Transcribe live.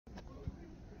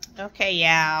Okay,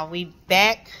 y'all, we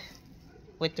back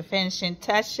with the finishing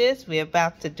touches. We're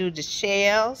about to do the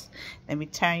shells. Let me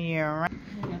turn you around.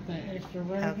 We got the extra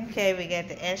virgin. Okay, we got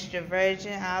the extra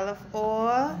virgin olive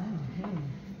oil.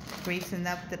 Greasing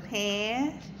up the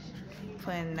pan.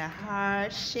 Putting the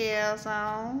hard shells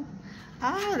on.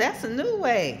 Oh, that's a new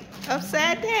way.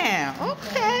 Upside down.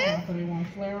 Okay. So they won't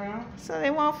flare out. So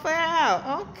they won't flare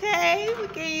out. Okay, we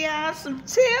give y'all some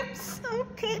tips.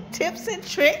 Okay, tips and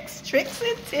tricks. Tricks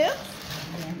and tips.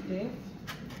 Like this.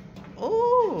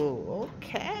 Ooh,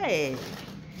 okay.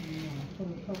 Put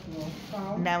a couple of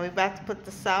salt. Now we're about to put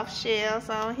the soft shells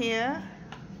on here.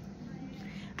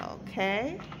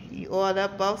 Okay. You oil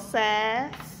up both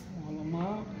sides. Oil them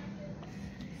up.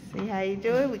 See how you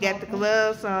do it? We got the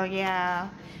gloves on, y'all.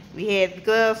 We had the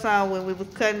gloves on when we was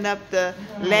cutting up the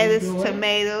lettuce,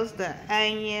 tomatoes, the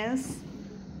onions.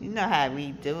 You know how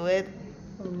we do it.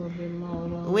 Put a little bit more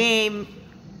on. We ain't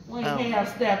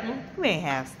half stepping. We ain't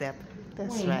half stepping.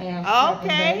 That's We ain't right. half-stepping,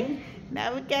 Okay. baby.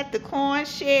 Now we got the corn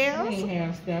shells. We ain't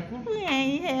half stepping. We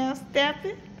ain't half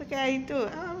stepping. Look how you do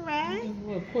it. All right. It's a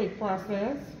little quick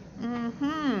process. You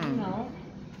know.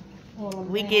 Oil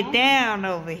them We down. get down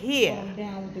over here. Oil them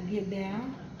down with the get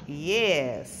down.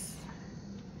 Yes.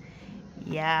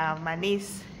 Yeah, my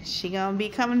niece, she gonna be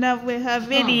coming up with her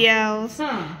videos.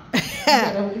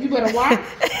 You better watch.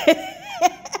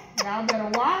 Y'all better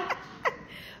watch.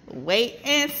 Wait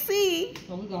and see.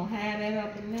 So we're going to have that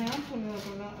up in there. Put it up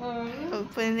in the oven. We'll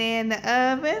put it in the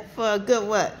oven for a good,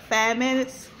 what, 5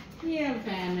 minutes? Yeah, 5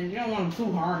 minutes. You don't want them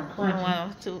too hard and crunchy.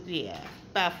 1, 2, yeah,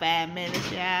 about 5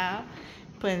 minutes, y'all.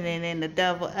 Putting it in the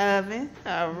double oven.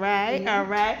 All right, all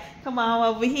right. Come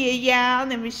on over here, y'all.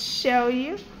 Let me show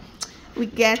you. We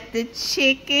got the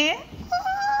chicken.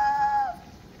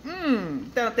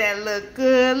 Don't that look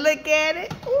good? Look at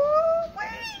it. Ooh,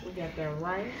 wait. We got that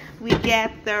rice. We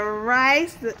got the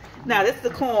rice. Now, this is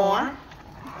the corn.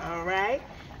 All right.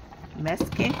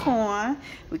 Mexican corn.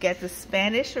 We got the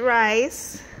Spanish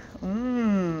rice. We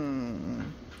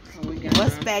got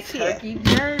What's back here? Turkey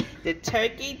jerk. The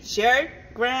turkey jerk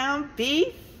ground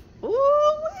beef. Ooh,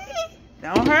 wait.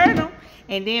 Don't hurt them.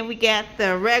 And then we got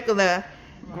the regular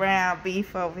ground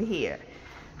beef over here.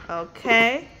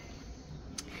 Okay.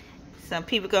 Some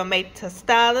people gonna make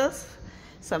tostadas.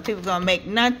 Some people gonna make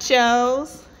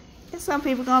nachos. And some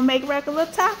people gonna make regular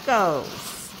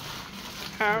tacos.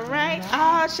 All right.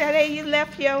 Oh, Sade, you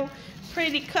left your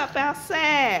pretty cup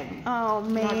outside. Oh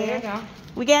man. Oh, there you go.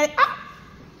 We got it. Oh.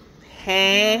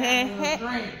 Hey.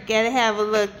 Gotta have a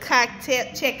little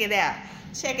cocktail. Check it out.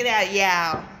 Check it out,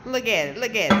 y'all. Look at it.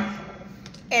 Look at it.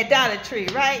 At Dollar Tree,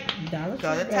 right? Dollar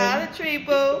Go to Tree, Dollar Tree,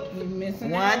 boo. You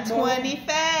missing out, boy.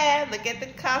 $125. Look at the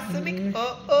cost of it.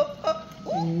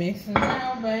 You mixing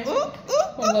out, baby. Ooh.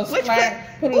 Put a little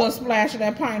splash. Put a little splash of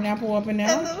that pineapple up in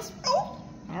there. Ooh.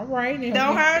 All right.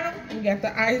 Don't hurt them. We got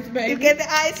the ice, baby. You get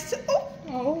the ice too.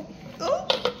 Oh. Ooh.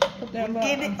 Put that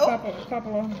little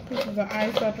couple of pieces of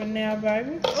ice up in there,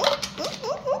 baby.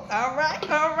 Ooh. All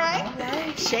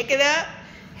right. Shake it up.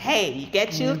 Hey, you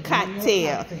got you a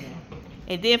cocktail.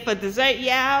 And then for dessert,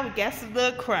 y'all, we got some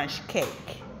little crunch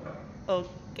cake.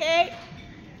 Okay?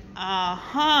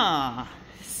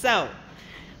 So,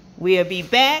 we'll be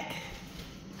back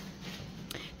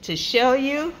to show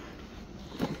you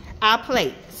our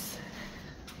plates.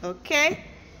 Okay?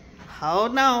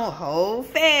 Hold on. Hold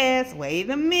fast. Wait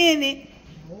a minute.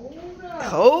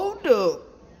 Hold up.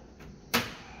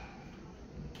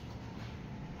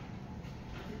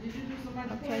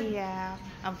 Okay, y'all.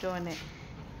 I'm doing it.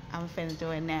 I'm finna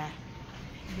do it now.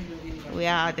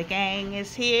 The gang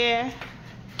is here.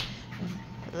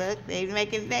 Look, they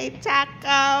making their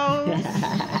tacos.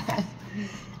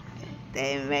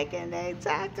 They making their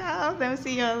tacos. Let me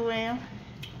see yours, William.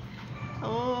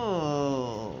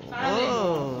 Oh.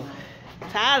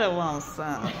 Tyler wants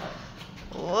some.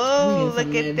 Whoa,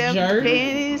 look at them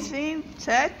finishing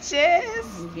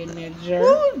touches. You getting that jerk?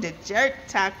 Ooh, the jerk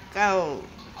taco.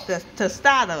 The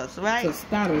tostadas, right?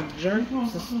 Tostadas, jerk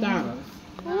tostadas.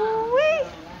 Ooh-wee.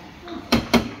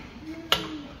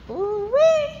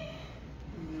 Ooh-wee.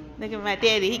 Look at my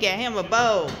daddy. He got him a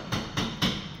bowl.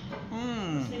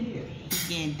 He's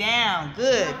getting down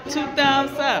good. 2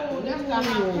 thumbs up.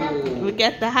 We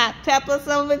got the hot peppers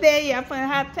over there. Y'all putting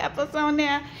hot peppers on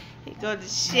there. Here go the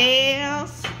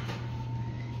shells.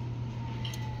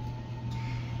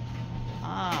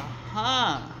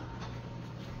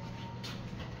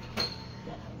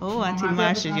 Oh, Auntie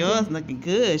Marsha, yours looking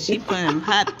good. She putting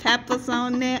hot peppers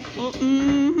on there.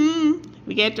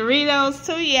 We got Doritos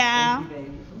too, y'all.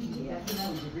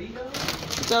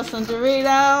 Throw some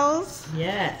Doritos.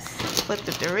 Yes. Put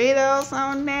the Doritos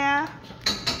on there.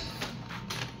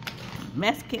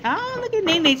 Mexican. Oh, look at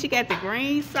Nene. She got the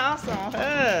green sauce on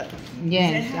her.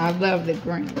 Yes, I love the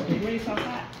green. Green sauce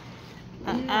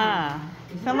hot.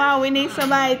 Come on, we need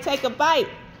somebody to take a bite.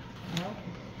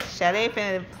 Sade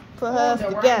finna put hers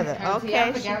together. Okay.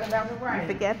 I forgot about the rice.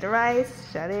 Forgot the rice.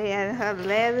 Sade added her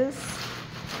lettuce.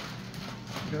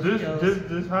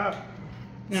 This hot?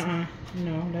 No,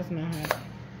 that's not hot.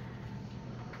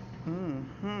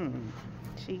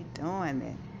 She doing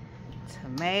it.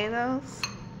 Tomatoes.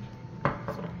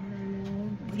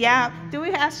 Yeah, do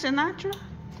we have cilantro?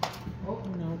 Oh,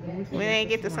 no. We didn't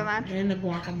get the cilantro. And the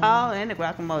guacamole. Oh, and the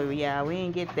guacamole. Yeah, we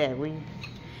didn't get that.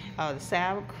 The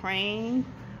sour cream.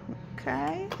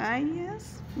 Okay.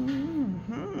 Yes. Yum,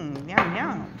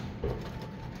 yum.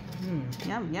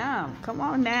 Yum, yum. Come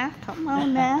on now. Come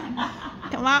on now.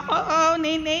 Come on. Oh,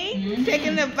 Nene.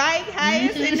 Taking the bite. How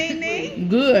is it, Nene?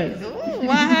 Good. Ooh,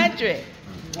 100.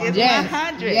 It's Yes,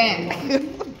 100. yes.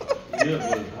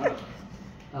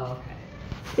 Oh, okay.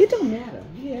 It don't matter.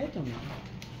 Yeah, it don't matter.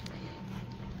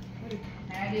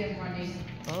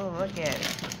 Oh, look at it.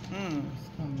 It's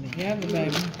coming together,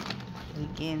 baby. We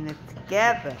getting it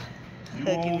together.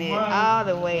 Cooking it all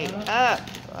the way up.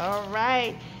 All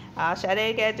right. All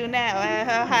Sade gotta do now. Add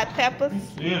her hot peppers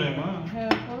Yeah, they mine.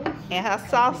 and her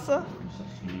salsa.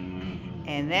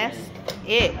 And that's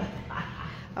it.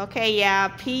 Okay, y'all.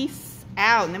 Peace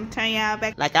out. Let me turn y'all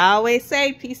back. Like I always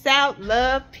say, peace out,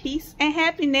 love, peace, and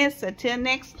happiness. Until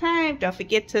next time, don't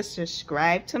forget to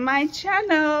subscribe to my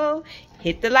channel.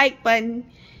 Hit the like button.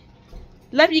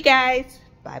 Love you guys.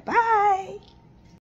 Bye-bye.